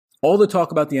All the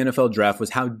talk about the NFL draft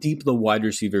was how deep the wide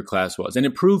receiver class was, and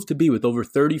it proved to be with over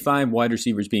 35 wide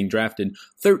receivers being drafted,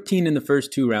 13 in the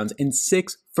first 2 rounds, and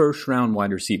 6 first-round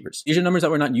wide receivers. These are numbers that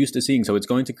we're not used to seeing, so it's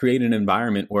going to create an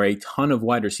environment where a ton of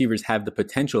wide receivers have the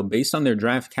potential, based on their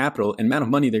draft capital and amount of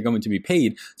money they're going to be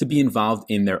paid, to be involved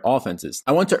in their offenses.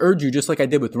 I want to urge you, just like I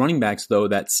did with running backs, though,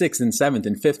 that 6th and 7th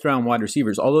and 5th-round wide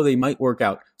receivers, although they might work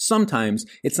out sometimes,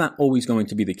 it's not always going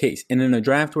to be the case. And in a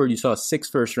draft where you saw 6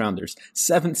 first-rounders,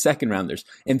 7 second-rounders,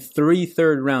 and 3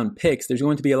 third-round picks, there's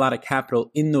going to be a lot of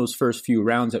capital in those first few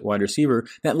rounds at wide receiver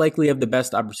that likely have the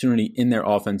best opportunity in their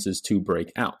offenses to break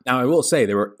out. Now, I will say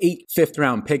there were 8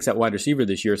 fifth-round picks at wide receiver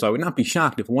this year, so I would not be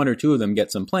shocked if 1 or 2 of them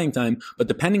get some playing time, but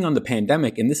depending on the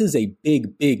pandemic, and this is a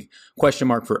big, big question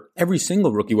mark for every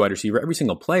single rookie wide receiver, every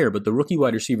single player, but the rookie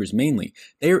wide receivers mainly,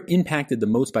 they are impacted the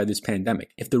most by this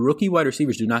pandemic. If the rookie wide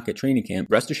receivers do not get training camp,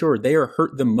 rest assured they are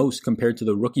hurt the most compared to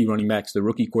the rookie running backs, the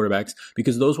rookie quarterbacks,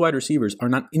 because those wide receivers are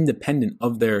not independent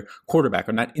of their quarterback,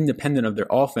 are not independent of their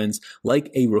offense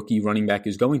like a rookie running back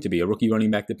is going to be. A rookie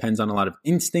running back depends on a lot of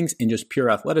instincts and just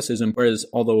pure athleticism, whereas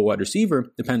although a wide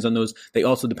receiver depends on those, they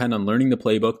also depend on learning the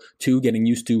playbook, 2, getting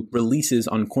used to releases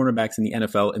on cornerbacks in the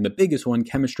NFL, and the biggest one,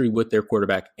 chemistry with their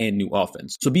quarterback and new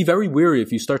offense. So be very wary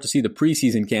if you start to see the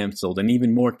preseason canceled and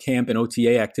even more camp and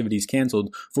OTA activities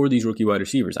canceled for these rookie wide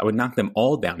receivers. I would knock them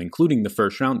all down, including the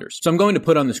first rounders. So I'm going to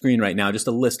put on the screen right now just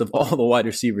a list of all the wide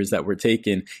receivers that were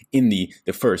taken in the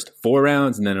first 4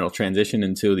 rounds, and then it'll transition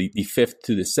into the 5th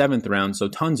to the 7th round. So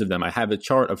tons of them. I have a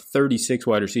chart of 36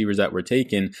 wide receivers that were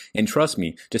taken, and trust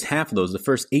me, just half of those, the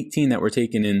first 18 that were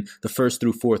taken in the 1st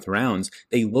through 4th rounds,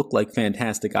 they look like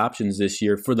fantastic options this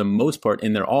year for the most part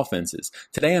in their offenses.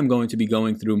 Today I'm going to be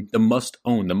going through the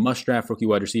must-own, the must-draft rookie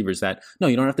wide receivers that, no,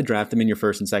 you don't have to draft them in your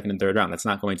 1st and 2nd and 3rd round. That's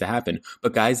not going to happen.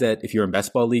 But guys that, if you're in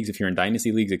best ball leagues, if you're in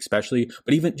dynasty leagues especially,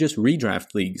 but even just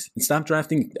redraft leagues, and stop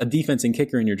drafting a defense and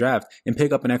kicker in your draft and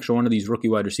pick up an extra one of these rookie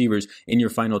wide receivers in your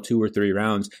final 2 or 3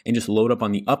 rounds and just load up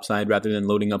on the upside rather than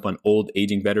loading up on old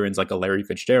aging veterans like a Larry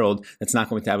Fitzgerald that's not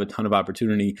going to have a ton of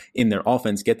opportunity in their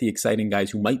offense. Get the exciting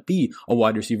guys who might be a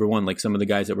wide receiver 1, like some of the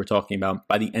guys that we're talking about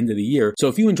by the end of the year. So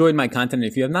if you enjoyed my content, and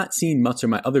if you have not seen much of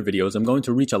my other videos, I'm going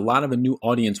to reach a lot of a new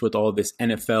audience with all of this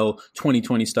NFL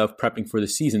 2020 stuff prepping for the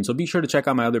season. So be sure to check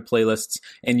out my other playlists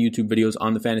and YouTube videos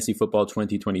on the Fantasy Football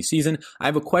 2020 season. I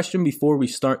have a question before we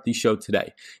start the show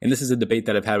today, and this is a debate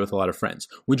that I've had with a lot of friends.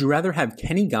 Would you rather have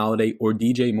Kenny Golladay or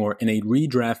DJ Moore in a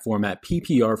redraft format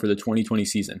PPR for the 2020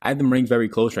 season? I have them ranked very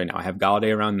close right now. I have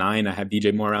Golladay around 9, I have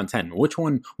DJ Moore around 10. Which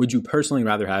one would you personally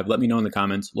rather have? Let me know in the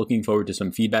comments. Looking forward to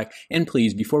some feedback. And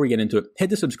please, before we get into it, hit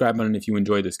the subscribe button if you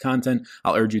enjoy this content.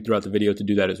 I'll urge you throughout the video to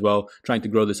do that as well. Trying to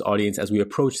grow this audience as we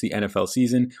approach the NFL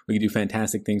season. We can do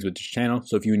fantastic things with this channel.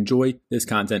 So if you enjoy this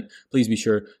content, please be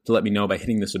sure to let me know by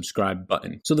hitting the subscribe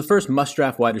button. So the first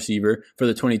must-draft wide receiver for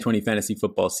the 2020 fantasy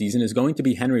football season is going to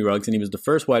be Henry Ruggs, and he was the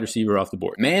first wide receiver off the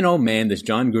board. Man, oh man, does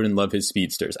John Gruden love his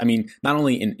speedsters. I mean, not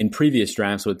only in previous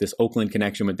drafts with this Oakland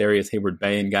connection with Darius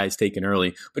Hayward-Bay and guys taken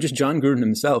early, but just John Gruden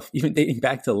himself, even dating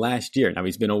back to last year. Now,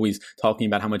 he's been always talking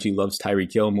about how much he loves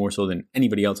Tyreek Hill more so than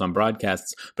anybody else on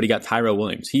broadcasts, but he got Tyrell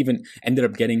Williams. He even ended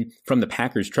up getting from the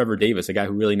Packers Trevor Davis, a guy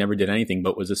who really never did anything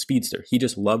but was a speedster. He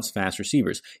just loves fast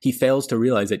receivers. He fails to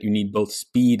realize that you need both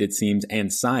speed, it seems,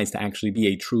 and size to actually be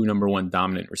a true number 1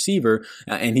 dominant receiver,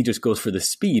 and he just goes for the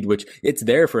speed, which it's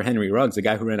there for Henry Ruggs, a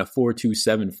guy who ran a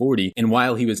 4.27 40, and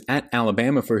while he was at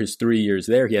Alabama for his 3 years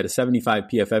there, he had a 75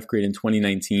 PFF grade in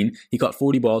 2019. He caught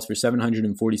 40 balls for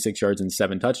 746 yards and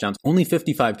 7 touchdowns, only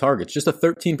 55 targets, just a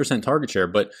 13% target share,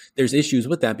 but there's issues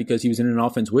with that because he was in an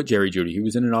offense with Jerry Jeudy. He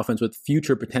was in an offense with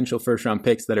future potential first-round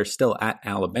picks that are still at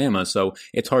Alabama, so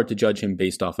it's hard to judge him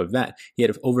based off of that. He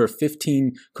had over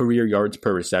 15 career yards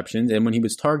per reception, and when he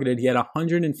was targeted, he had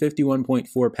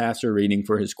 151.4 passer rating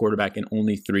for his quarterback and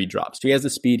only 3 drops. So he has the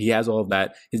speed, he has all of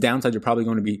that. His downsides are probably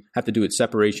going to have to do with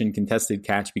separation, contested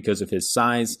catch because of his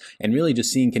size, and really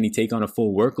just seeing can he take on a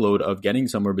full workload of getting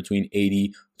somewhere between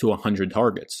 80 to 100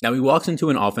 targets. Now, he walks into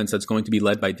an offense that's going to be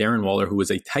led by Darren Waller, who was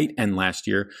a tight end last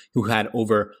year, who had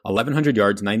over 1,100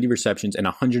 yards, 90 receptions, and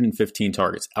 115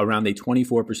 targets. Around a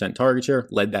 24% target share,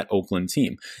 led that Oakland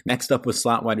team. Next up was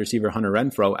slot wide receiver Hunter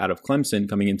Renfrow out of Clemson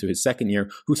coming into his second year,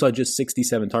 who saw just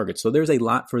 67 targets. So there's a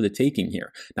lot for the taking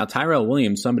here. Now, Tyrell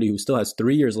Williams, somebody who still has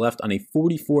 3 years left on a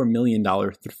 $44 million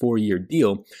 4-year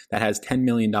deal that has $10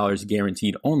 million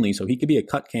guaranteed only, so he could be a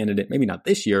cut candidate, maybe not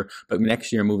this year, but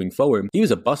next year moving forward. He was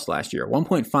a bust last year.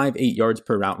 1.58 yards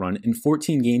per route run. In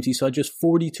 14 games, he saw just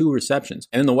 42 receptions.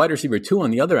 And then the wide receiver 2 on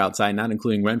the other outside, not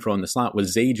including Renfrow in the slot,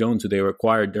 was Zay Jones, who they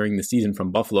acquired during the season from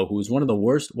Buffalo, who was one of the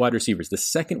worst wide receivers, the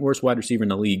second worst wide receiver in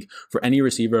the league for any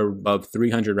receiver above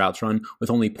 300 routes run, with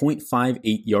only 0.58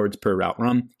 yards per route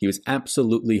run. He was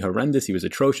absolutely horrendous. He was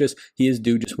atrocious. He is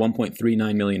due just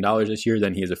 $1.39 million this year.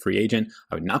 Then he is a free agent.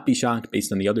 I would not be shocked,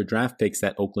 based on the other draft picks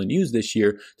that Oakland used this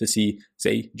year, to see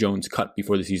Zay Jones cut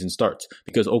before the season starts,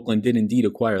 because Oakland did indeed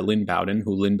acquire Lynn Bowden,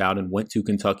 who Lynn Bowden went to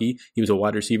Kentucky. He was a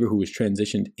wide receiver who was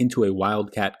transitioned into a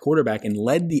Wildcat quarterback and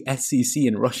led the SEC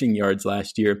in rushing yards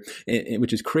last year,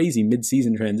 which is crazy,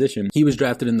 mid-season transition. He was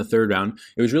drafted in the 3rd round.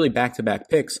 It was really back-to-back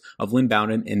picks of Lynn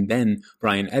Bowden and then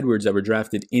Bryan Edwards that were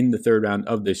drafted in the 3rd round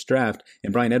of this draft.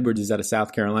 And Bryan Edwards is out of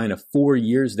South Carolina, 4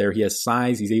 years there. He has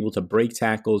size. He's able to break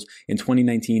tackles. In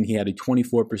 2019, he had a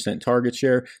 24% target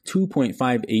share,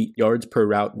 2.58 yards per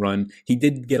route run. He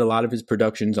did get a lot of his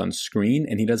productions on screen,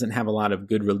 and he doesn't have a lot of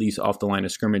good release off the line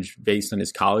of scrimmage based on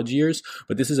his college years.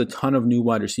 But this is a ton of new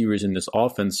wide receivers in this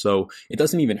offense, so it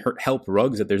doesn't even help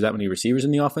Ruggs that there's that many receivers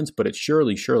in the offense, but it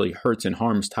surely hurts and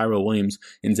harms Tyrell Williams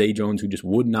and Zay Jones, who just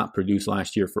would not produce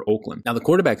last year for Oakland. Now, the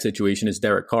quarterback situation is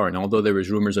Derek Carr, and although there was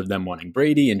rumors of them wanting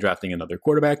Brady and drafting another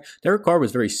quarterback, Derek Carr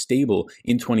was very stable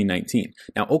in 2019.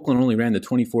 Now, Oakland only ran the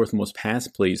 24th most pass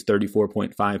plays,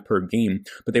 34.5 per game,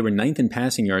 but they were 9th in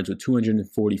passing yards with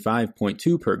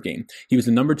 245.2 per game. He was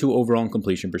the number 2 overall in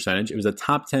completion percentage. It was a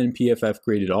top 10 PFF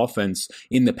graded offense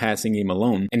in the passing game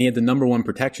alone, and he had the number 1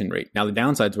 protection rate. Now, the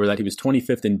downsides were that he was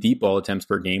 25th in deep ball attempts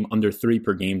per game, under 3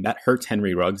 per game. That hurts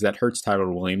Henry Ruggs. That hurts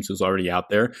Tyrell Williams, who's already out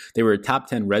there. They were a top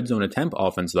 10 red zone attempt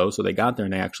offense, though, so they got there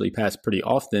and they actually passed pretty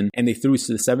often, and they threw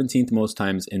to the 17th most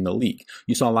times in the league.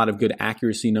 You saw a lot of good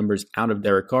accuracy numbers out of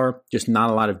Derek Carr, just not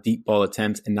a lot of deep ball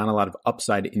attempts and not a lot of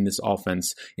upside in this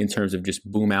offense in terms of just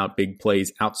boom out big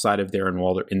plays outside of Darren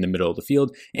Waller in the middle of the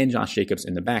field and Josh Jacobs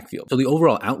in the backfield. So the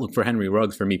overall outlook for Henry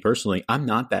Ruggs, for me personally, I'm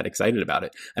not that excited about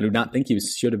it. I do not think he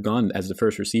should have gone as the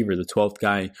first receiver, the 12th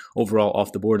guy overall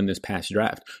off the board in this past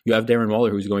draft. You have Darren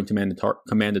Waller, who's going to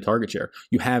command a target share.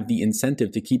 You have the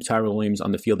incentive to keep Tyrell Williams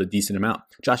on the field a decent amount.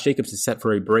 Josh Jacobs is set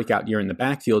for a breakout year in the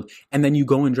backfield, and then you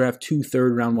go and draft 2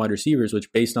 third-round wide receivers,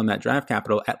 which based on that draft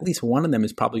capital, at least one of them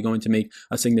is probably going to make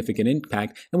a significant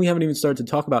impact. And we haven't even started to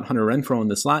talk about Hunter Renfrow in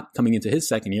the slot coming into his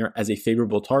second year as a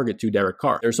favorable target to Derek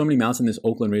Carr. There are so many mouths in this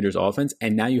Oakland Raiders offense,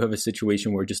 and now you have a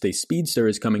situation where just a speedster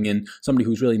is coming in, somebody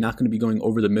who's really not going to be going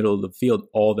over the middle of the field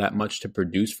all that much to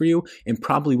produce for you, and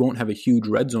probably won't have a huge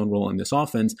red zone role in this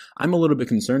offense. I'm a little bit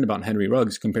concerned about Henry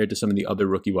Ruggs compared to some of the other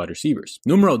rookie wide receivers.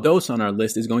 Numero dos on our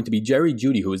list is going to be Jerry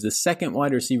Jeudy, who is the 2nd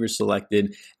wide receiver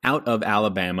selected out of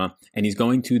Alabama, and he's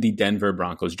going to the Denver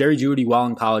Broncos. Jerry Jeudy, while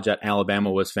in college at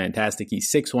Alabama, was fantastic.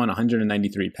 He's 6'1",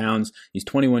 193 pounds. He's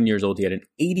 21 years old. He had an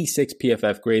 86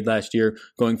 PFF grade last year,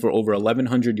 going for over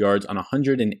 1,100 yards on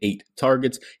 108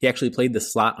 targets. He actually played the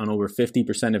slot on over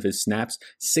 50% of his snaps.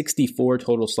 64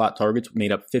 total slot targets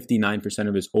made up 59%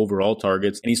 of his overall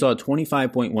targets, and he saw a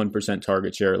 25.1%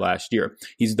 target share last year.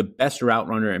 He's the best route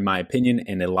runner, in my opinion,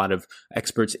 and a lot of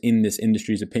experts in this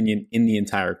industry's opinion, in the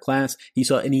entire class. He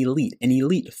saw an elite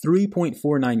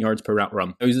 3.49 yards per route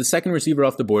run. He was the 2nd receiver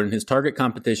off the board in his target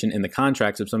competition in the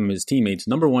contracts of some of his teammates.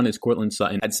 Number 1 is Courtland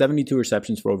Sutton, had 72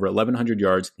 receptions for over 1,100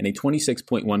 yards and a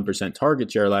 26.1%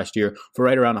 target share last year for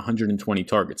right around 120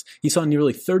 targets. He saw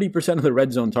nearly 30% of the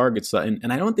red zone targets, Sutton,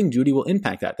 and I don't think Jeudy will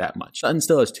impact that much. Sutton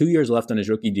still has 2 years left on his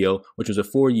rookie deal, which was a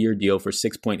 4-year deal for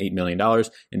 $6.8 million,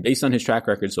 and based on his track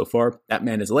record so far, that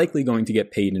man is likely going to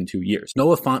get paid in 2 years.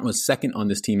 Noah Fant was 2nd on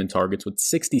this team in targets with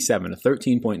 67, a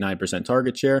 13.9%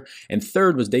 target share, and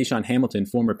 3rd was Deshaun Hamilton,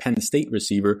 former Penn State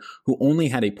receiver, who only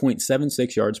had a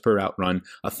 0.76 yards per route run,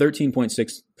 a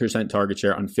 13.6% target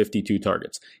share on 52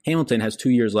 targets. Hamilton has 2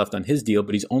 years left on his deal,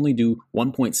 but he's only due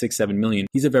 $1.67 million.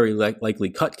 He's a very likely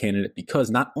cut candidate because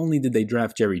not only did they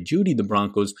draft Jerry Jeudy, the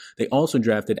Broncos, they also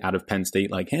drafted out of Penn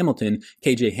State, like Hamilton,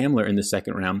 KJ Hamler in the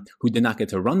 2nd round, who did not get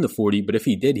to run the 40, but if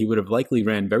he did, he would have likely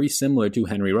ran very similar to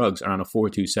Henry Ruggs, around a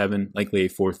 4.27, likely a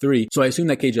 4.3. So I assume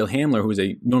that KJ Hamler, who is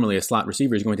normally a slot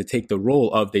receiver, is going to take the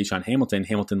role of Deshaun Hamilton.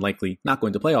 Hamilton likely not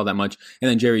going to play all that much, and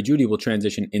then Jerry Jeudy will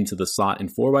transition into the slot in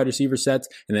 4 wide receiver sets,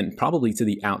 and then probably to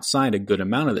the outside a good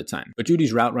amount of the time. But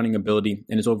Jeudy's route running ability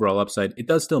and his overall upside, it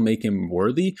does still make him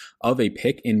worthy of a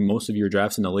pick in most of your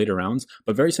drafts in the later rounds,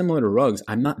 but very similar to Ruggs,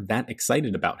 I'm not that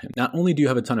excited about him. Not only do you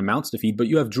have a ton of mouths to feed, but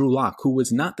you have Drew Lock, who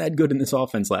was not that good in this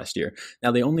offense last year.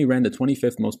 Now, they only ran the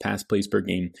 25th most pass plays per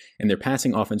game, and their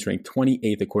passing offense ranked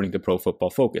 28th according to Pro Football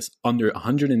Focus, under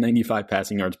 195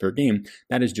 passing yards per game.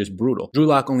 That is just brutal. Drew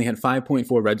Lock only had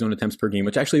 5.4 red zone attempts per game,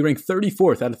 which actually ranked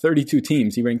 34th out of 32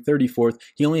 teams. He ranked 34th.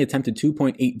 He only attempted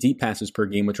 2.8 deep passes per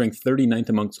game, which ranked 39th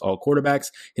amongst all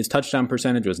quarterbacks. His touchdown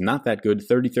percentage was not that good,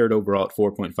 33rd overall at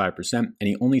 4.5%, and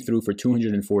he only threw for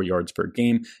 204 yards per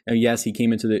game. Now, yes, he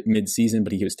came into the mid-season,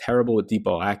 but he was terrible with deep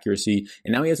ball accuracy,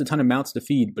 and now he has a ton of mouths to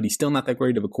feed, but he's still not that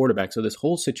great of a quarterback. So this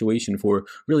whole situation for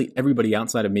really everybody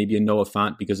outside of maybe a Noah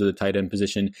Fant because of the tight end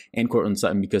position and Courtland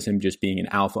Sutton because of him just being an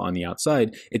alpha on the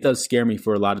outside, it does scare me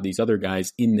for a lot of these other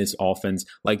guys in this offense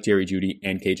like Jerry Jeudy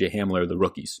and KJ Hamler, the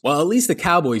rookies. Well, at least the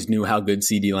Cowboys knew how good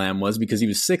CeeDee Lamb was because he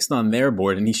was 6th on their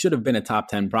board and he should have been a top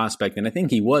 10 prospect, and I think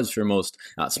he was for most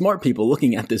smart people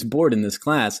looking at this board in this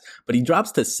class, but he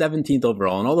drops to 17th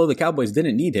overall, and although the Cowboys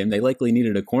didn't need him, they likely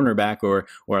needed a cornerback or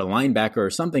a linebacker or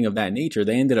something of that nature,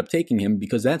 they ended up taking him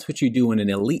because that's what you do when an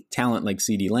elite talent like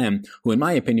CeeDee Lamb, who in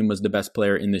my opinion was the best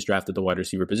player in this draft at the wide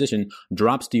receiver position,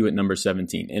 drops to you at number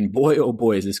 17. And boy, oh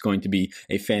boy, is this going to be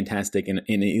a fantastic and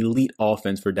an elite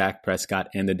offense for Dak Prescott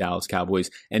and the Dallas Cowboys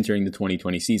entering the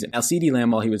 2020 season. Now, CeeDee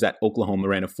Lamb, while he was at Oklahoma,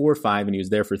 ran a 4.5 and he was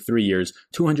there for 3 years,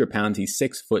 200 pounds, he's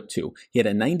 6'2". He had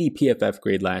a 90 PFF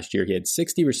grade last year. He had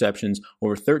 60 receptions,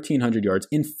 over 1,300 yards,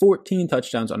 and 14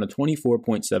 touchdowns on a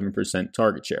 24.7%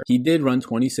 target share. He did run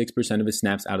 26% of his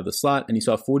snaps out of the slot, and he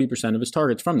saw 40% of his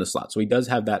targets from the slot, so he does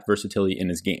have that versatility in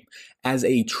his game. As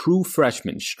a true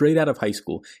freshman, straight out of high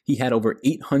school, he had over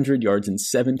 800 yards and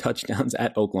 7 touchdowns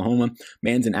at Oklahoma.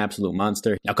 Man's an absolute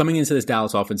monster. Now, coming into this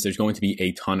Dallas offense, there's going to be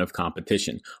a ton of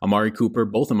competition.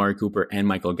 Both Amari Cooper and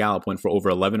Michael Gallup went for over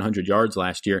 1,100 yards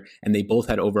last year, and they both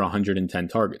had over 110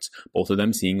 targets, both of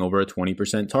them seeing over a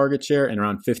 20% target share and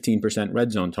around 15%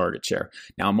 red zone target share.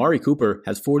 Now, Amari Cooper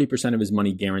has 40% of his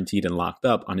money guaranteed and locked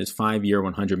up on his 5-year,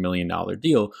 $100 million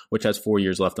deal, which has 4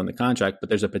 years left on the contract, but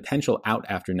there's a potential out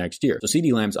after next year. So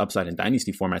CeeDee Lamb's upside in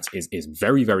dynasty formats is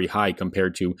very, very high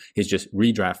compared to his just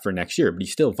redraft for next year, but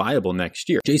he's still viable next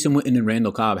year. Jason Witten and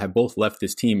Randall Cobb have both left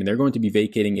this team, and they're going to be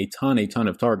vacating a ton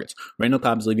of targets. Randall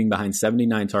Cobb's leaving behind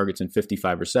 79 targets and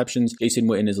 55 receptions. Jason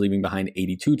Witten is leaving behind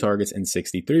 82 targets and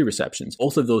 63 receptions.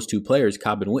 Both of those two players,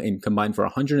 Cobb and Witten, combined for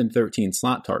 113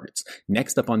 slot targets.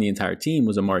 Next up on the entire team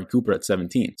was Amari Cooper at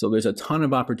 17. So there's a ton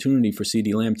of opportunity for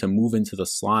CeeDee Lamb to move into the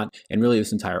slot, and really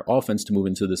this entire offense to move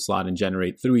into the slot and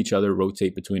generate through each other,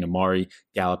 rotate between Amari,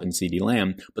 Gallup, and CeeDee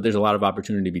Lamb. But there's a lot of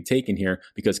opportunity to be taken here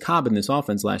because Cobb in this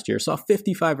offense last year saw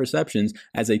 55 receptions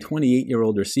as a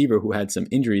 28-year-old receiver who had some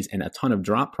injuries and a ton of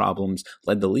drop problems,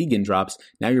 led the league in drops.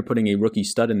 Now you're putting a rookie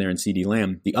stud in there in CeeDee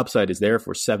Lamb. The upside is there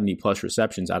for 70 plus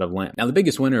receptions out of Lamb. Now, the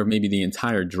biggest winner of maybe the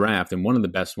entire draft, and one of the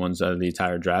best ones out of the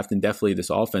entire draft, and definitely this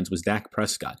offense, was Dak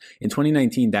Prescott. In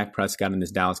 2019, Dak Prescott in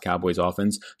this Dallas Cowboys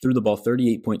offense threw the ball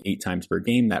 38.8 times per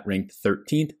game. That ranked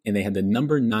 13th, and they had the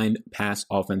number 9 pass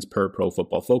offense per Pro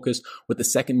Football Focus, with the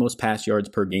second most pass yards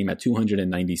per game at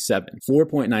 297.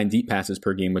 4.9 deep passes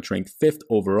per game, which ranked 5th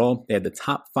overall. They had the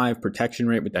top 5 protection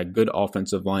rate with that good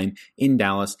offensive line in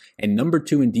Dallas, and number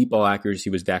 2 in deep ball accuracy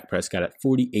was Dak Prescott at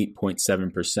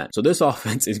 48.7%. So this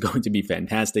offense is going to be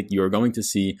fantastic. You are going to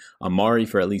see Amari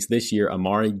for at least this year,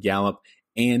 Amari, Gallup,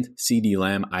 and CeeDee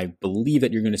Lamb. I believe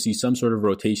that you're going to see some sort of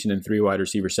rotation in 3 wide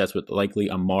receiver sets with likely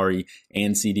Amari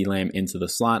and CeeDee Lamb into the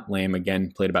slot. Lamb,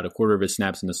 again, played about a quarter of his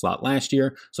snaps in the slot last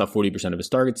year, saw 40% of his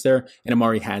targets there, and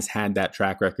Amari has had that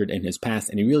track record in his past,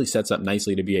 and he really sets up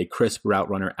nicely to be a crisp route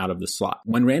runner out of the slot.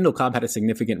 When Randall Cobb had a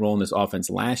significant role in this offense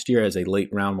last year as a late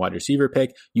round wide receiver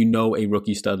pick, you know a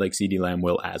rookie stud like CeeDee Lamb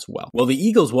will as well. Well, the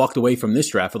Eagles walked away from this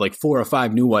draft with like 4 or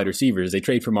 5 new wide receivers. They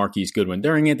traded for Marquise Goodwin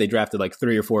during it. They drafted like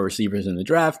 3 or 4 receivers in the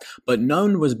draft, but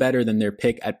none was better than their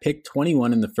pick at pick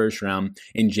 21 in the first round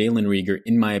in Jalen Reagor,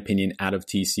 in my opinion, out of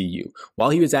TCU.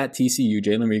 While he was at TCU,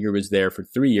 Jalen Reagor was there for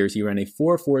 3 years. He ran a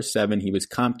 4.47. He was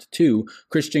comped to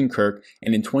Christian Kirk,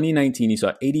 and in 2019, he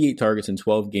saw 88 targets in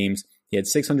 12 games. He had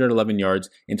 611 yards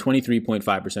and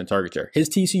 23.5% target share. His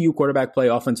TCU quarterback play,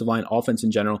 offensive line, offense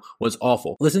in general was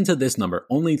awful. Listen to this number.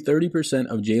 Only 30%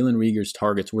 of Jalen Reagor's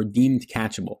targets were deemed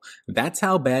catchable. That's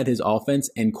how bad his offense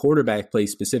and quarterback play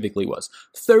specifically was.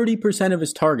 30% of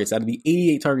his targets, out of the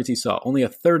 88 targets he saw, only a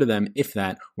third of them, if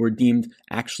that, were deemed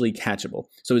actually catchable.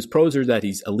 So his pros are that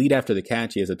he's elite after the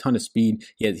catch. He has a ton of speed.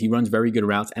 He runs very good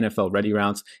routes, NFL-ready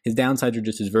routes. His downsides are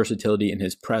just his versatility and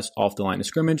his press off the line of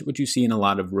scrimmage, which you see in a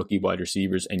lot of rookie wide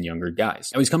receivers and younger guys.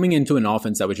 Now, he's coming into an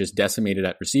offense that was just decimated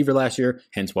at receiver last year,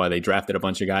 hence why they drafted a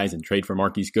bunch of guys and trade for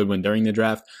Marquise Goodwin during the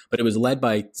draft, but it was led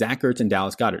by Zach Ertz and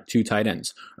Dallas Goedert, 2 tight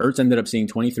ends. Ertz ended up seeing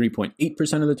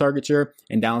 23.8% of the target share,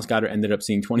 and Dallas Goedert ended up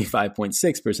seeing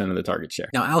 25.6% of the target share.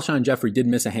 Now, Alshon Jeffrey did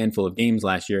miss a handful of games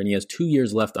last year, and he has 2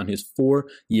 years left on his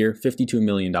 4-year, $52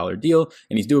 million deal,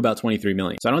 and he's due about $23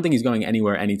 million. So I don't think he's going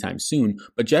anywhere anytime soon,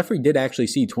 but Jeffrey did actually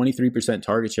see 23%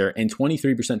 target share and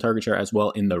 23% target share as well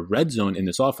in the red red zone in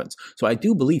this offense. So I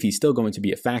do believe he's still going to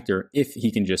be a factor if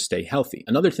he can just stay healthy.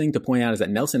 Another thing to point out is that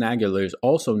Nelson Aguilar is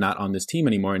also not on this team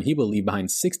anymore, and he will leave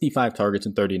behind 65 targets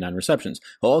and 39 receptions.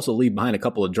 He'll also leave behind a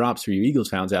couple of drops for you Eagles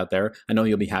fans out there. I know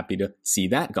you'll be happy to see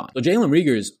that gone. So Jalen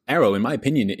Reagor's arrow, in my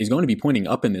opinion, is going to be pointing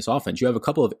up in this offense. You have a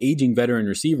couple of aging veteran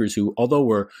receivers who, although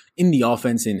were in the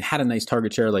offense and had a nice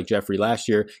target share like Jeffrey last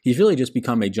year, he's really just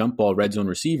become a jump ball red zone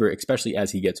receiver, especially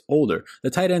as he gets older. The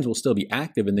tight ends will still be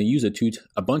active, and they use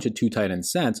a bunch of two tight end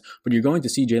sets, but you're going to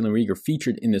see Jalen Reagor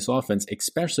featured in this offense,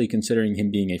 especially considering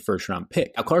him being a first-round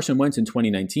pick. Now, Carson Wentz in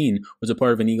 2019 was a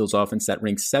part of an Eagles offense that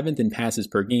ranked 7th in passes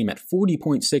per game at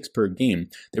 40.6 per game.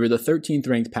 They were the 13th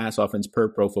ranked pass offense per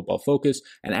Pro Football Focus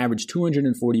and averaged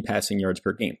 240 passing yards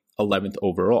per game, 11th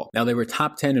overall. Now, they were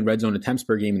top 10 in red zone attempts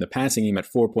per game in the passing game at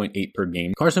 4.8 per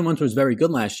game. Carson Wentz was very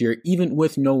good last year, even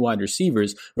with no wide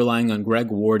receivers, relying on Greg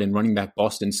Ward and running back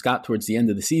Boston Scott towards the end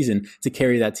of the season to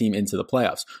carry that team into the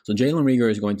playoffs. So Jalen Reagor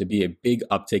is going to be a big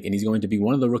uptick, and he's going to be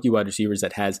one of the rookie wide receivers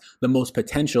that has the most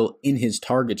potential in his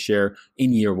target share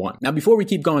in year one. Now, before we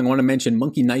keep going, I want to mention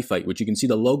Monkey Knife Fight, which you can see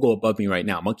the logo above me right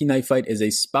now. Monkey Knife Fight is a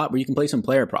spot where you can play some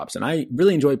player props, and I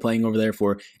really enjoy playing over there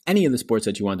for any of the sports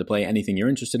that you want to play, anything you're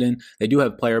interested in. They do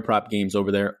have player prop games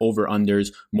over there, over-unders,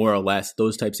 more or less,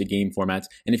 those types of game formats.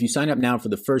 And if you sign up now for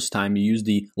the first time, you use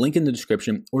the link in the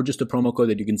description or just a promo code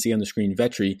that you can see on the screen,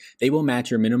 Vetri, they will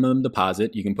match your minimum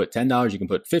deposit. You can put $10, you can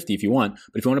put $50 if you want,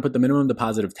 but if you want to put the minimum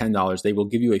deposit of $10, they will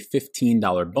give you a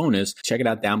 $15 bonus. Check it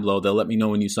out down below. They'll let me know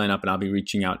when you sign up, and I'll be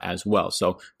reaching out as well.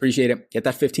 So appreciate it. Get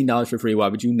that $15 for free. Why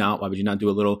would you not? Why would you not do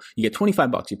a little? You get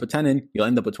 $25. You put 10 in, you'll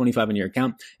end up with 25 in your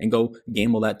account, and go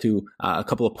gamble that to a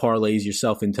couple of parlays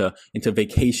yourself into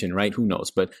vacation, right? Who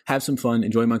knows? But have some fun.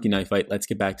 Enjoy Monkey Knife Fight. Let's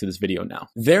get back to this video now.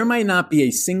 There might not be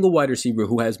a single wide receiver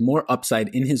who has more upside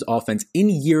in his offense in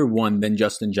year one than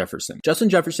Justin Jefferson. Justin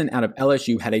Jefferson out of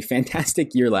LSU had a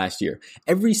fantastic year last year.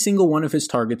 Every single one of his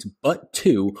targets but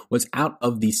two was out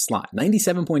of the slot.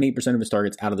 97.8% of his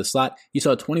targets out of the slot. He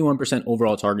saw a 21%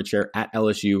 overall target share at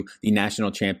LSU, the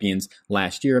national champions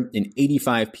last year, an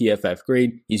 85 PFF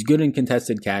grade. He's good in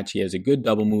contested catch. He has a good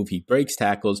double move. He breaks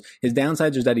tackles. His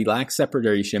downsides is that he lacks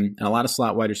separation, and a lot of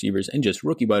slot wide receivers and just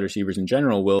rookie wide receivers in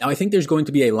general will. Now, I think there's going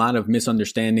to be a lot of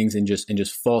misunderstandings and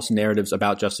just false narratives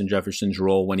about Justin Jefferson's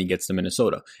role when he gets to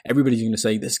Minnesota. Everybody's going to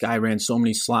say, this guy ran so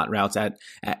many slot routes at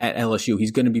LSU.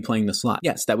 He's going to be playing the slot.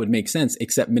 Yes, that would make sense,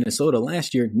 except Minnesota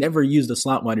last year never used a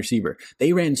slot wide receiver.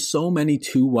 They ran so many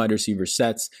two wide receiver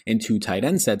sets and two tight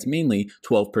end sets, mainly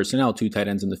 12 personnel, two tight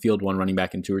ends in the field, one running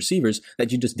back and two receivers,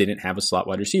 that you just didn't have a slot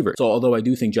wide receiver. So although I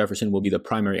do think Jefferson will be the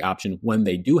primary option when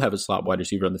they do have a slot wide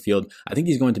receiver on the field, I think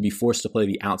he's going to be forced to play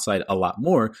the outside a lot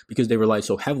more because they rely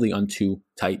so heavily on two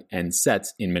tight end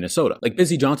sets in Minnesota. Like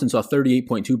Busy Johnson saw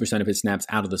 38.2% of his snaps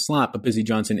out of the slot, but Busy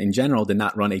Johnson in general did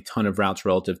not run a ton of routes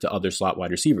relative to other slot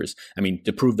wide receivers. I mean,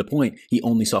 to prove the point, he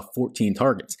only saw 14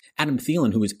 targets. Adam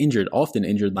Thielen, who was injured, often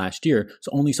injured last year,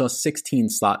 so only saw 16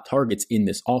 slot targets in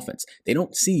this offense. They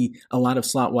don't see a lot of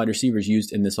slot wide receivers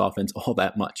used in this offense all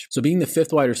that much. So being the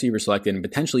fifth wide receiver selected and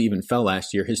potentially even fell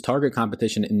last year, his target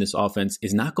competition in this offense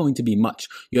is not going to be much.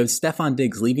 You have Stephon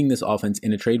Diggs leaving this offense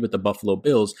in a trade with the Buffalo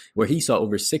Bills, where he saw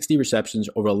over 60 receptions,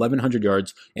 over 1,100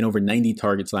 yards, and over 90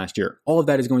 targets last year. All of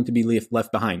that is going to be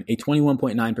left behind. A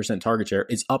 21.9% target share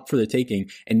is up for the taking,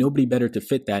 and nobody better to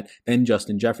fit that than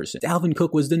Justin Jefferson. Dalvin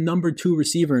Cook was the number 2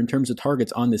 receiver in terms of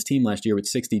targets on this team last year with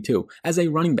 62. As a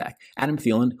running back, Adam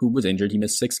Thielen, who was injured, he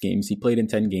missed 6 games. He played in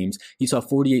 10 games. He saw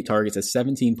 48 targets at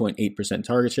 17.8%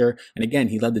 target share. And again,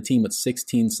 he led the team with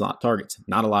 16 slot targets.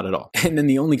 Not a lot at all. And then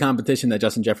the only competition that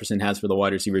Justin Jefferson has for the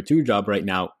wide receiver 2 job right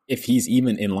now, if he's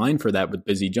even in line for that with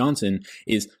Busy Johnson,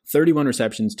 is 31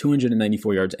 receptions,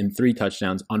 294 yards, and 3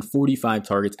 touchdowns on 45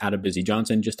 targets out of Busy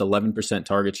Johnson, just 11%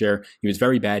 target share. He was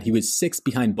very bad. He was 6th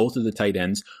behind both of the tight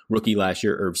ends, rookie last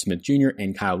year, Irv Smith Jr.,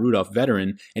 and Kyle Rudolph,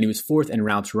 veteran, and he was 4th in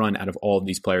routes run out of all of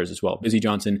these players as well. Busy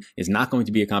Johnson is not going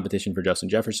to be a competition for Justin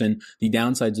Jefferson. The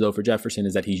downsides, though, for Jefferson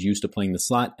is that he's used to playing the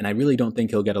slot, and I really don't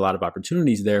think he'll get a lot of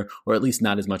opportunities there, or at least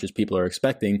not as much as people are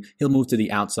expecting. He'll move to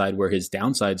the outside, where his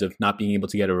downsides of not being able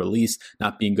to get a release,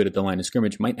 not being good at the line of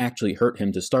scrimmage might actually hurt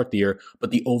him to start the year,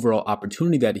 but the overall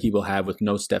opportunity that he will have with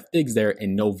no Steph Diggs there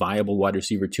and no viable wide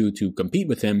receiver 2 to compete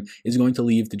with him is going to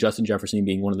leave to Justin Jefferson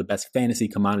being one of the best fantasy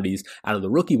commodities out of the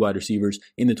rookie wide receivers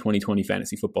in the 2020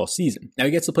 fantasy football season. Now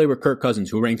he gets to play with Kirk Cousins,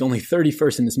 who ranked only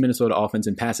 31st in this Minnesota offense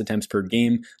in pass attempts per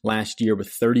game last year with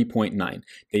 30.9.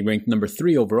 They ranked number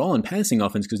 3 overall in passing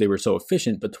offense because they were so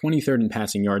efficient, but 23rd in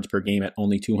passing yards per game at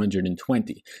only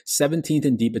 220. 17th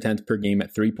in deep attempts per game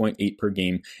at 3.8 per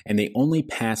game, and they they only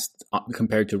passed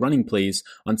compared to running plays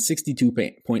on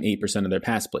 62.8% of their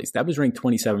pass plays. That was ranked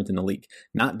 27th in the league.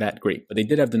 Not that great, but they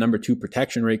did have the number 2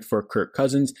 protection rate for Kirk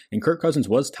Cousins, and Kirk Cousins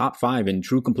was top 5 in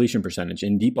true completion percentage,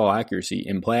 in deep ball accuracy,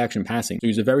 in play action passing. So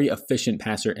he's a very efficient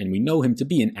passer, and we know him to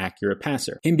be an accurate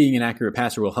passer. Him being an accurate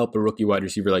passer will help a rookie wide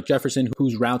receiver like Jefferson,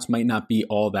 whose routes might not be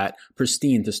all that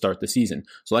pristine to start the season.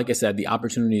 So like I said, the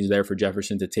opportunity is there for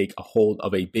Jefferson to take a hold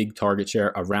of a big target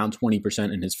share, around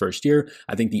 20% in his first year.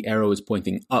 I think the arrow is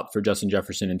pointing up for Justin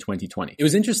Jefferson in 2020. It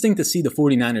was interesting to see the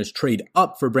 49ers trade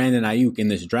up for Brandon Ayuk in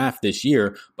this draft this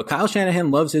year, but Kyle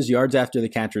Shanahan loves his yards after the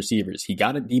catch receivers. He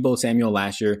got at Deebo Samuel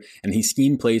last year, and he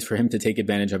schemed plays for him to take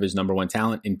advantage of his number 1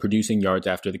 talent in producing yards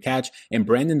after the catch. And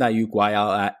Brandon Ayuk,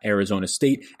 while at Arizona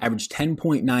State, averaged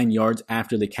 10.9 yards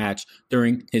after the catch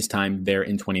during his time there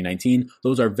in 2019.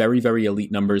 Those are very, very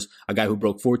elite numbers. A guy who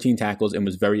broke 14 tackles and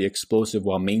was very explosive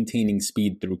while maintaining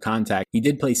speed through contact. He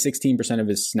did play 16% of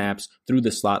his snaps through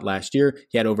the slot last year.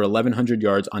 He had over 1,100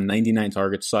 yards on 99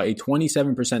 targets, saw a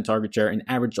 27% target share, and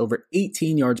averaged over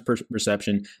 18 yards per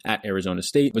reception at Arizona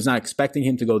State. Was not expecting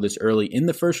him to go this early in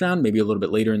the first round, maybe a little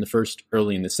bit later in the first,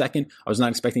 early in the second. I was not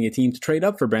expecting a team to trade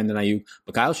up for Brandon Ayuk,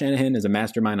 but Kyle Shanahan is a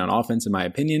mastermind on offense in my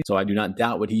opinion, so I do not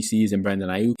doubt what he sees in Brandon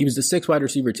Ayuk. He was the 6th wide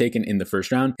receiver taken in the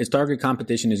first round. His target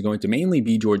competition is going to mainly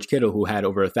be George Kittle, who had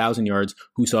over 1,000 yards,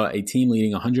 who saw a team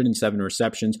leading 107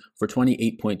 receptions for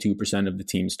 28.2% of the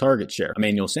team's target share.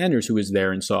 Emmanuel Sanders, who was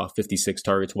there and saw 56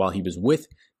 targets while he was with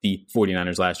the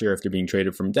 49ers last year after being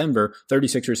traded from Denver,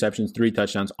 36 receptions, 3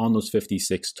 touchdowns on those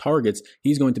 56 targets.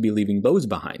 He's going to be leaving those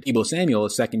behind. Deebo Samuel, a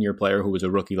second-year player who was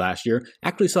a rookie last year,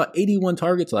 actually saw 81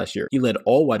 targets last year. He led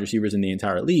all wide receivers in the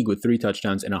entire league with 3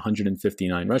 touchdowns and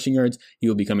 159 rushing yards. He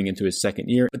will be coming into his second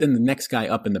year. But then the next guy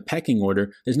up in the pecking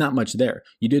order, there's not much there.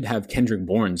 You did have Kendrick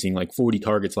Bourne seeing like 40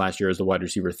 targets last year as the wide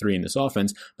receiver 3 in this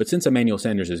offense, but since Emmanuel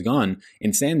Sanders is gone,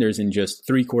 and Sanders in just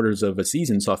 3/4 of a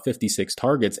season saw 56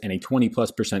 targets and a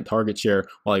 20+% target share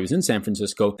while he was in San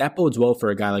Francisco, that bodes well for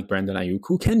a guy like Brandon Ayuk,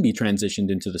 who can be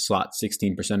transitioned into the slot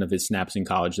 16% of his snaps in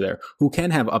college there, who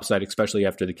can have upside, especially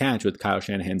after the catch with Kyle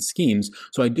Shanahan's schemes.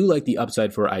 So I do like the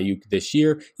upside for Ayuk this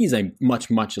year. He's a much,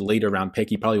 much later round pick.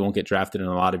 He probably won't get drafted in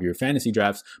a lot of your fantasy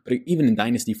drafts, but even in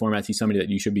dynasty formats, he's somebody that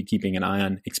you should be keeping an eye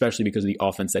on, especially because of the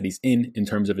offense that he's in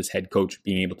terms of his head coach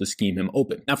being able to scheme him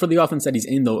open. Now for the offense that he's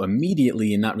in though,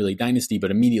 immediately, and not really dynasty,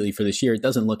 but immediately for this year, it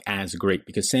doesn't look as great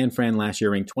because San Fran last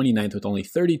year ranked 29th with only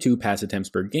 32 pass attempts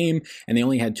per game, and they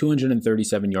only had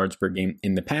 237 yards per game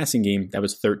in the passing game. That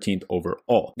was 13th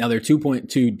overall. Now, their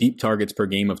 2.2 deep targets per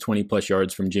game of 20 plus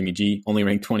yards from Jimmy G only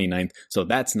ranked 29th, so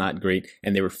that's not great,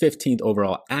 and they were 15th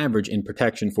overall average in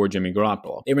protection for Jimmy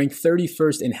Garoppolo. They ranked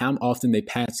 31st in how often they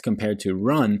passed compared to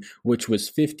run, which was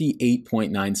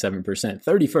 58.97%.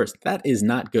 31st, that is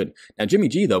not good. Now, Jimmy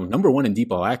G, though, number 1 in deep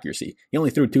ball accuracy. He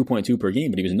only threw 2.2 per game,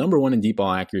 but he was number 1 in deep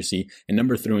ball accuracy and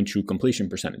number 3 in true completion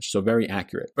percentage, so very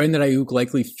accurate. Brandon Ayuk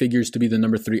likely figures to be the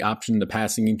number 3 option in the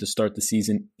passing game to start the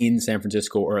season in San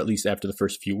Francisco, or at least after the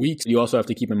first few weeks. You also have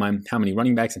to keep in mind how many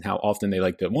running backs and how often they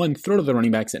like to, one, throw to the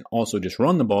running backs and also just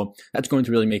run the ball. That's going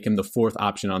to really make him the 4th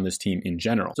option on this team in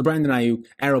general. So Brandon Ayuk,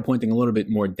 arrow pointing a little bit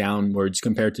more downwards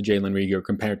compared to Jalen Reagor,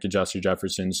 compared to Justin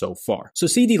Jefferson so far. So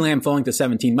CeeDee Lamb falling to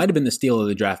 17 might have been the steal of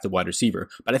the draft of wide receiver,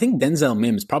 but I think Denzel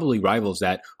Mims probably rivals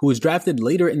that, who was drafted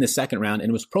later in the 2nd round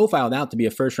and was profiled out to be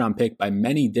a first-round pick by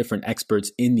many different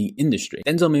experts in the industry.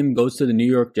 Denzel Mims goes to the New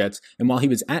York Jets, and while he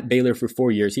was at Baylor for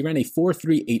 4 years, he ran a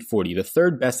 4.38 40, the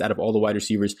 3rd best out of all the wide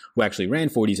receivers who actually ran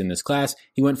 40s in this class.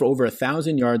 He went for over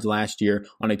 1,000 yards last year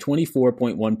on a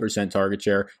 24.1% target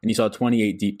share, and he saw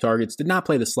 28 deep targets. Did not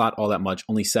play the slot all that much,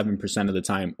 only 7% of the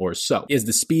time or so. He has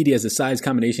the speed, he has the size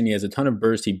combination, he has a ton of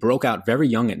burst. He broke out very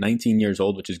young at 19 years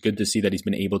old, which is good to see that he's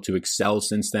been able to excel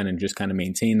since then and just kind of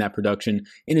maintain that production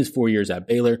in his 4 years at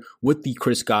Baylor. With the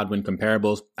Chris Godwin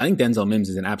comparables, I think Denzel Mims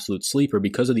is an absolute sleeper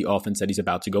because of the offense that he's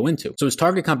about to go into. So his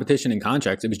target competition in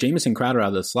contracts, it was Jamison Crowder out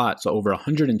of the slot, so over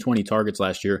 120 targets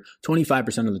last year,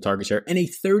 25% of the target share, and a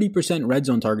 30% red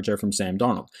zone target share from Sam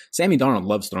Darnold. Sammy Darnold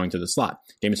loves throwing to the slot.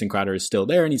 Jamison Crowder is still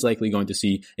there, and he's likely going to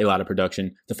see a lot of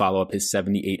production to follow up his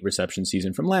 78 reception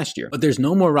season from last year. But there's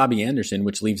no more Robbie Anderson,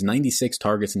 which leaves 96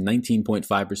 targets and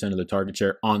 19.5% of the target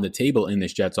share on the table in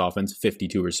this Jets offense,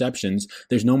 52 receptions.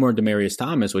 There's no more Demaryius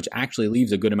Thomas, which actually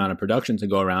leaves a good amount of production production to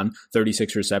go around,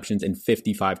 36 receptions and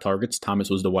 55 targets. Thomas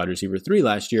was the wide receiver 3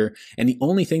 last year. And the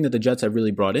only thing that the Jets have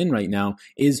really brought in right now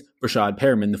is Brashad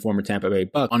Perriman, the former Tampa Bay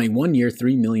Buck, on a 1-year,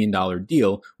 $3 million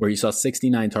deal where he saw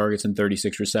 69 targets and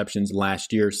 36 receptions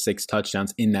last year, 6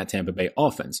 touchdowns in that Tampa Bay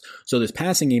offense. So this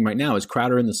passing game right now is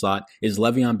Crowder in the slot, is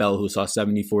Le'Veon Bell, who saw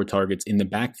 74 targets in the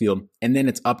backfield, and then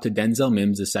it's up to Denzel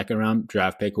Mims, the second-round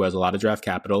draft pick, who has a lot of draft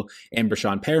capital, and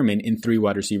Brashad Perriman in 3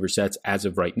 wide receiver sets as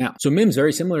of right now. So Mims,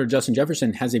 very similar to Justin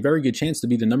Jefferson, has a very good chance to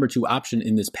be the number 2 option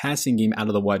in this passing game out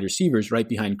of the wide receivers, right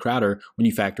behind Crowder when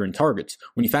you factor in targets.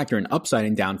 When you factor in upside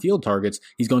and downfield targets,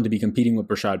 he's going to be competing with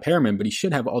Brashad Perriman, but he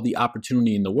should have all the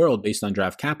opportunity in the world based on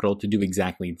draft capital to do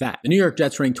exactly that. The New York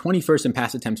Jets ranked 21st in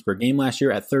pass attempts per game last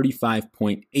year at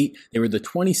 35.8. They were the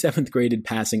 27th graded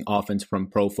passing offense from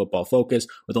Pro Football Focus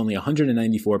with only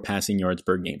 194 passing yards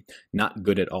per game. Not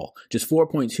good at all. Just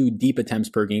 4.2 deep attempts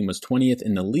per game was 20th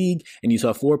in the league, and you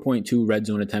saw 4.2 red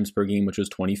zone attempts per game, which was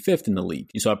 25th in the league.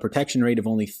 You saw a protection rate of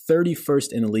only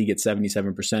 31st in the league at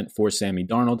 77% for Sammy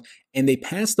Darnold, and they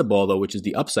passed the ball, though, which is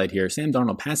the upside here. Sam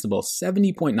Darnold passed the ball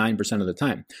 70.9% of the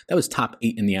time. That was top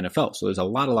 8 in the NFL, so there's a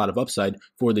lot of upside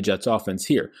for the Jets offense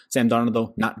here. Sam Darnold,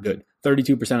 though, not good.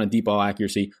 32% on deep ball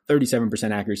accuracy,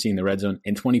 37% accuracy in the red zone,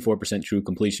 and 24% true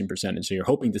completion percentage. So you're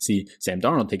hoping to see Sam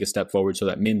Darnold take a step forward so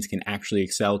that Mims can actually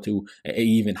excel to an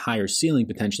even higher ceiling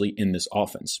potentially in this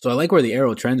offense. So I like where the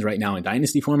arrow trends right now in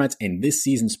dynasty formats, and this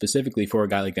season specifically for a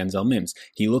guy like Denzel Mims.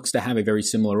 He looks to have a very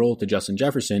similar role to Justin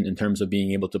Jefferson in terms of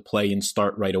being able to play and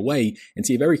start right away and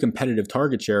see a very competitive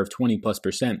target share of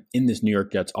 20+% in this New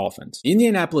York Jets offense. The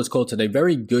Indianapolis Colts had a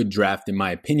very good draft in my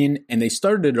opinion, and they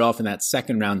started it off in that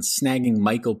second round snagging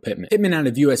Michael Pittman. Pittman out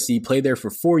of USC played there for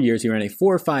 4 years. He ran a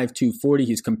 4.52 40.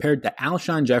 He's compared to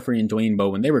Alshon Jeffrey and Dwayne Bowe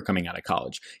when they were coming out of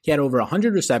college. He had over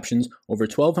 100 receptions, over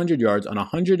 1,200 yards on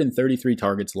 133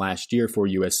 targets last year for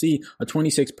USC, a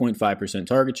 26.5%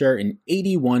 target share, an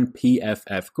 81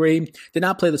 PFF grade. Did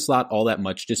not play the slot all that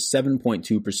much, just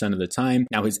 7.2% of the time.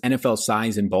 Now his NFL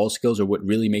size and ball skills are what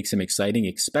really makes him exciting,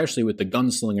 especially with the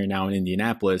gunslinger now in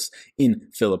Indianapolis in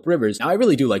Phillip Rivers. Now I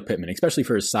really do like Pittman, especially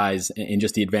for his size and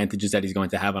just the advantages that he's going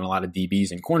to have on a lot of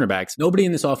DBs and cornerbacks. Nobody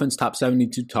in this offense topped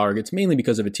 72 targets, mainly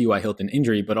because of a T.Y. Hilton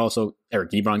injury, but also Eric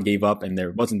Ebron gave up and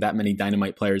there wasn't that many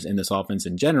dynamite players in this offense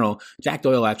in general. Jack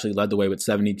Doyle actually led the way with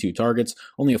 72 targets,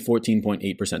 only a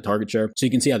 14.8% target share. So you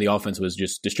can see how the offense was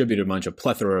just distributed among a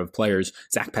plethora of players.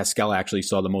 Zach Pascal actually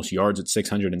saw the most yards at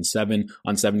 607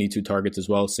 on 72 targets as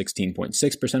well,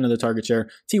 16.6% of the target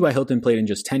share. T.Y. Hilton played in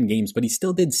just 10 games, but he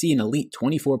still did see an elite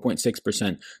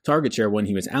 24.6% target share when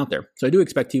he was out there. So I do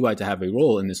expect T.Y. to have a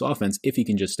role in this offense if he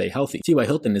can just stay healthy. T.Y.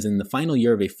 Hilton is in the final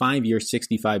year of a 5-year,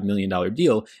 $65 million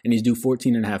deal, and he's due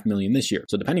 $14.5 million this year.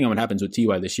 So depending on what happens with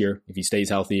T.Y. this year, if he stays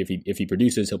healthy, if he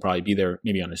produces, he'll probably be there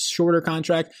maybe on a shorter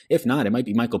contract. If not, it might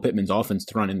be Michael Pittman's offense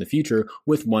to run in the future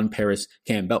with one Paris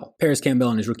Campbell. Paris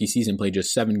Campbell in his rookie season played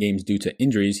just 7 games due to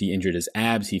injuries. He injured his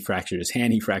abs, he fractured his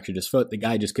hand, he fractured his foot. The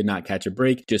guy just could not catch a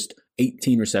break. Just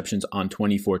 18 receptions on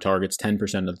 24 targets,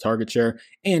 10% of the target share.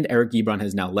 And Eric Ebron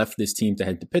has now left this team to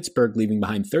head to Pittsburgh, leaving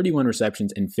behind 31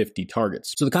 receptions and 50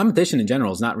 targets. So the competition in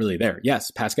general is not really there.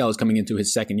 Yes, Pascal is coming into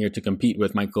his second year to compete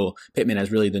with Michael Pittman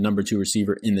as really the number 2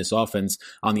 receiver in this offense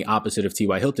on the opposite of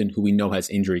T.Y. Hilton, who we know has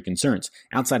injury concerns.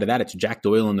 Outside of that, it's Jack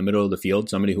Doyle in the middle of the field,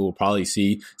 somebody who will probably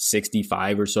see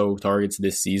 65 or so targets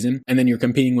this season. And then you're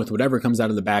competing with whatever comes out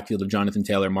of the backfield of Jonathan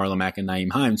Taylor, Marlon Mack, and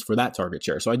Nyheim Hines for that target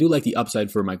share. So I do like the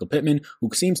upside for Michael Pittman, who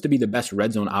seems to be the best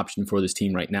red zone option for this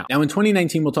team right now. Now in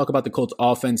 2019, we'll talk about the Colts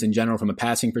offense in general from a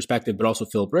passing perspective, but also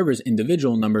Phillip Rivers'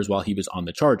 individual numbers while he was on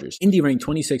the Chargers. Indy ranked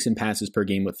 26 in passes per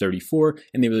game with 34,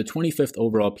 and they were the 25th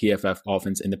overall PFF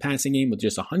offense in the passing game with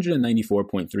just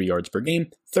 194.3 yards per game,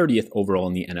 30th overall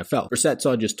in the NFL. Brissett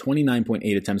saw just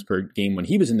 29.8 attempts per game when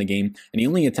he was in the game, and he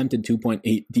only attempted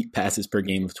 2.8 deep passes per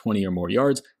game of 20 or more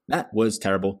yards. That was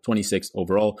terrible, 26th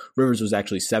overall. Rivers was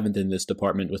actually 7th in this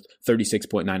department with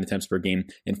 36.9 attempts per game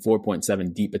and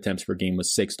 4.7 deep attempts per game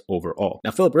was 6th overall.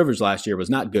 Now, Phillip Rivers last year was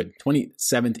not good.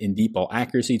 27th in deep ball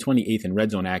accuracy, 28th in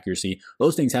red zone accuracy.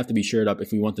 Those things have to be shored up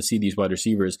if we want to see these wide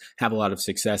receivers have a lot of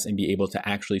success and be able to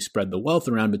actually spread the wealth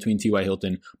around between T.Y.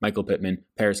 Hilton, Michael Pittman,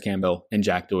 Paris Campbell, and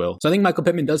Jack Doyle. So I think Michael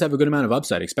Pittman does have a good amount of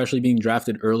upside, especially being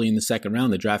drafted early in the second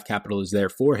round. The draft capital is there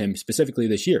for him, specifically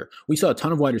this year. We saw a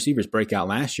ton of wide receivers break out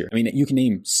last last year. I mean, you can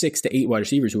name 6 to 8 wide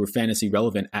receivers who were fantasy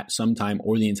relevant at some time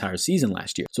or the entire season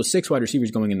last year. So 6 wide receivers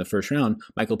going in the first round,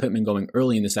 Michael Pittman going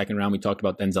early in the second round. We talked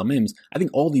about Denzel Mims. I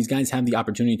think all these guys have the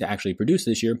opportunity to actually produce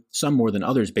this year, some more than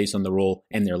others based on the role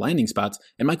and their landing spots.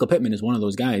 And Michael Pittman is one of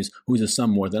those guys who's a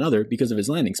some more than other because of his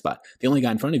landing spot. The only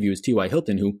guy in front of you is T.Y.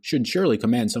 Hilton, who should surely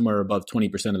command somewhere above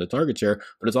 20% of the target share,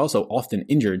 but is also often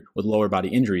injured with lower body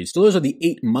injuries. So those are the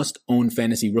 8 must-own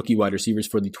fantasy rookie wide receivers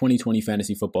for the 2020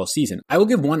 fantasy football season. I will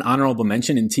give one honorable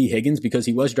mention in T. Higgins because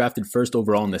he was drafted first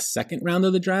overall in the second round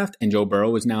of the draft, and Joe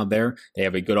Burrow is now there. They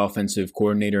have a good offensive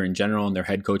coordinator in general and their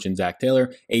head coach in Zach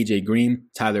Taylor. A.J. Green,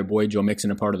 Tyler Boyd, Joe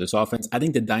Mixon are part of this offense. I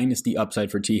think the dynasty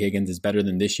upside for T. Higgins is better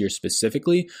than this year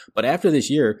specifically, but after this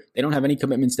year, they don't have any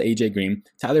commitments to A.J. Green.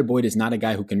 Tyler Boyd is not a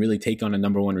guy who can really take on a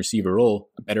number one receiver role,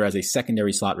 better as a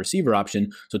secondary slot receiver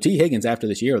option. So T. Higgins after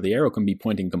this year, the arrow can be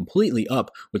pointing completely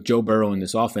up with Joe Burrow in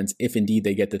this offense if indeed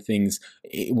they get the things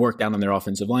worked out on their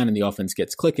offensive line and the offense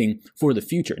gets clicking for the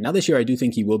future. Now this year, I do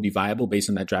think he will be viable based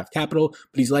on that draft capital,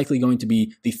 but he's likely going to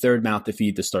be the third mouth to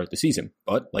feed to start the season.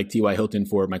 But like T.Y. Hilton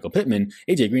for Michael Pittman,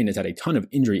 A.J. Green has had a ton of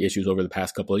injury issues over the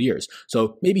past couple of years.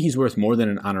 So maybe he's worth more than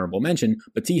an honorable mention,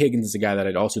 but T. Higgins is a guy that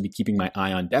I'd also be keeping my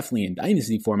eye on, definitely in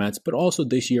dynasty formats, but also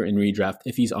this year in redraft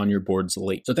if he's on your boards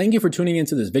late. So thank you for tuning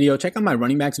into this video. Check out my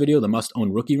running backs video, the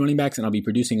must-own rookie running backs, and I'll be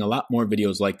producing a lot more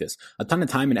videos like this. A ton of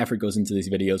time and effort goes into these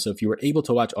videos, so if you were able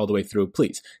to watch all the way through,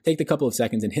 please take the couple of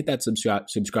seconds and hit that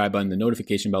subscribe button, the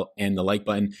notification bell, and the like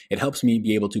button. It helps me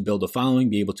be able to build a following,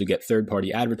 be able to get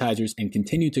third-party advertisers, and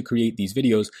continue to create these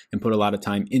videos and put a lot of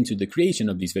time into the creation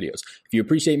of these videos. If you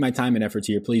appreciate my time and efforts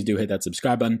here, please do hit that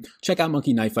subscribe button. Check out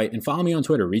Monkey Knife Fight and follow me on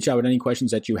Twitter. Reach out with any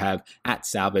questions that you have at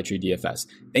SalVetryDFS.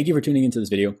 Thank you for tuning into this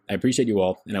video. I appreciate you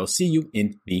all, and I will see you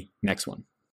in the next one.